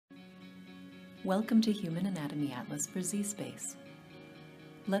Welcome to Human Anatomy Atlas for zSpace.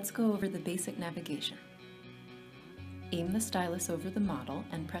 Let's go over the basic navigation. Aim the stylus over the model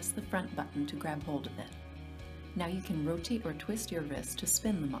and press the front button to grab hold of it. Now you can rotate or twist your wrist to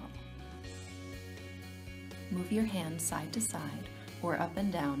spin the model. Move your hand side to side or up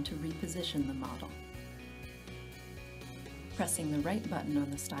and down to reposition the model. Pressing the right button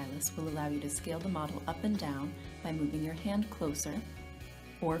on the stylus will allow you to scale the model up and down by moving your hand closer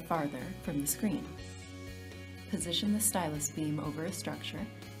or farther from the screen. Position the stylus beam over a structure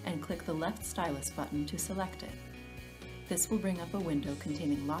and click the left stylus button to select it. This will bring up a window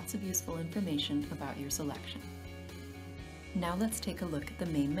containing lots of useful information about your selection. Now let's take a look at the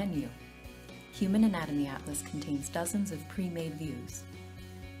main menu. Human Anatomy Atlas contains dozens of pre-made views.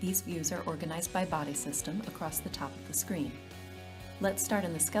 These views are organized by body system across the top of the screen. Let's start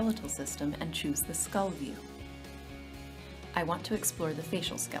in the skeletal system and choose the skull view. I want to explore the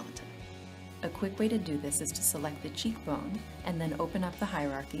facial skeleton. A quick way to do this is to select the cheekbone and then open up the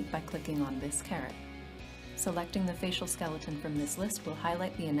hierarchy by clicking on this caret. Selecting the facial skeleton from this list will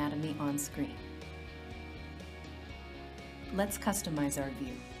highlight the anatomy on screen. Let's customize our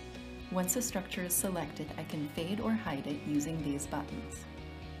view. Once a structure is selected, I can fade or hide it using these buttons.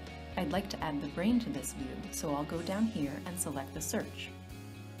 I'd like to add the brain to this view, so I'll go down here and select the search.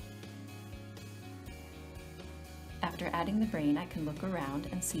 After adding the brain, I can look around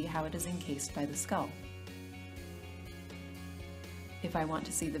and see how it is encased by the skull. If I want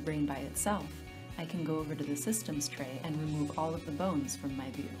to see the brain by itself, I can go over to the systems tray and remove all of the bones from my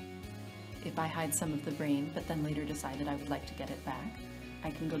view. If I hide some of the brain but then later decide that I would like to get it back,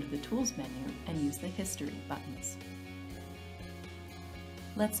 I can go to the Tools menu and use the History buttons.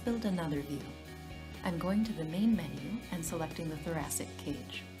 Let's build another view. I'm going to the main menu and selecting the thoracic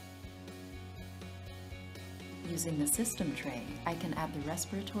cage. Using the system tray, I can add the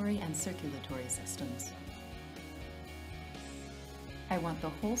respiratory and circulatory systems. I want the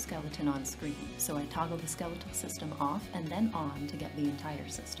whole skeleton on screen, so I toggle the skeletal system off and then on to get the entire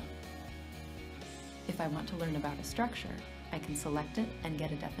system. If I want to learn about a structure, I can select it and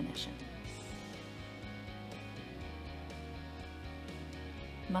get a definition.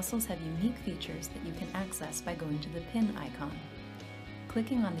 Muscles have unique features that you can access by going to the pin icon.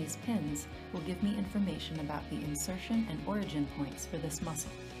 Clicking on these pins will give me information about the insertion and origin points for this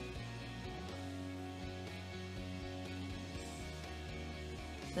muscle.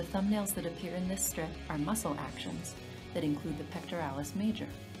 The thumbnails that appear in this strip are muscle actions that include the pectoralis major.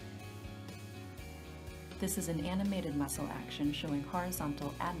 This is an animated muscle action showing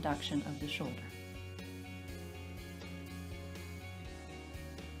horizontal adduction of the shoulder.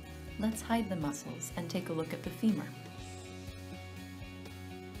 Let's hide the muscles and take a look at the femur.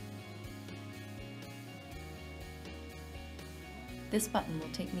 This button will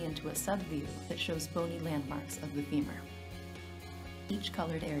take me into a sub-view that shows bony landmarks of the femur. Each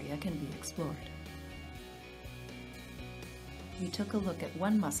colored area can be explored. We took a look at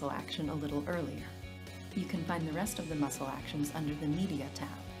one muscle action a little earlier. You can find the rest of the muscle actions under the Media tab.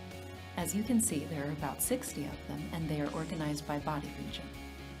 As you can see, there are about 60 of them, and they are organized by body region.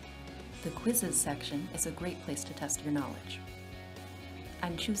 The Quizzes section is a great place to test your knowledge.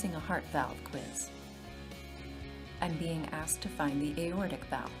 I'm choosing a heart valve quiz. I'm being asked to find the aortic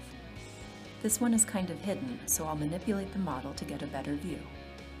valve. This one is kind of hidden, so I'll manipulate the model to get a better view.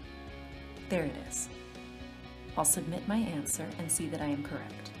 There it is. I'll submit my answer and see that I am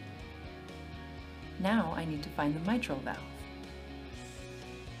correct. Now I need to find the mitral valve.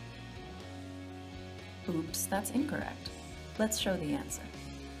 Oops, that's incorrect. Let's show the answer.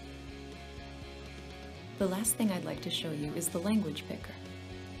 The last thing I'd like to show you is the language picker.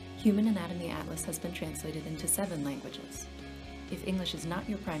 Human Anatomy Atlas has been translated into 7 languages. If English is not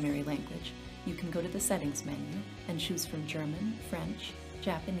your primary language, you can go to the Settings menu and choose from German, French,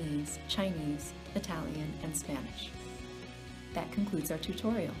 Japanese, Chinese, Italian, and Spanish. That concludes our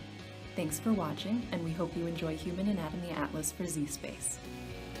tutorial. Thanks for watching, and we hope you enjoy Human Anatomy Atlas for zSpace.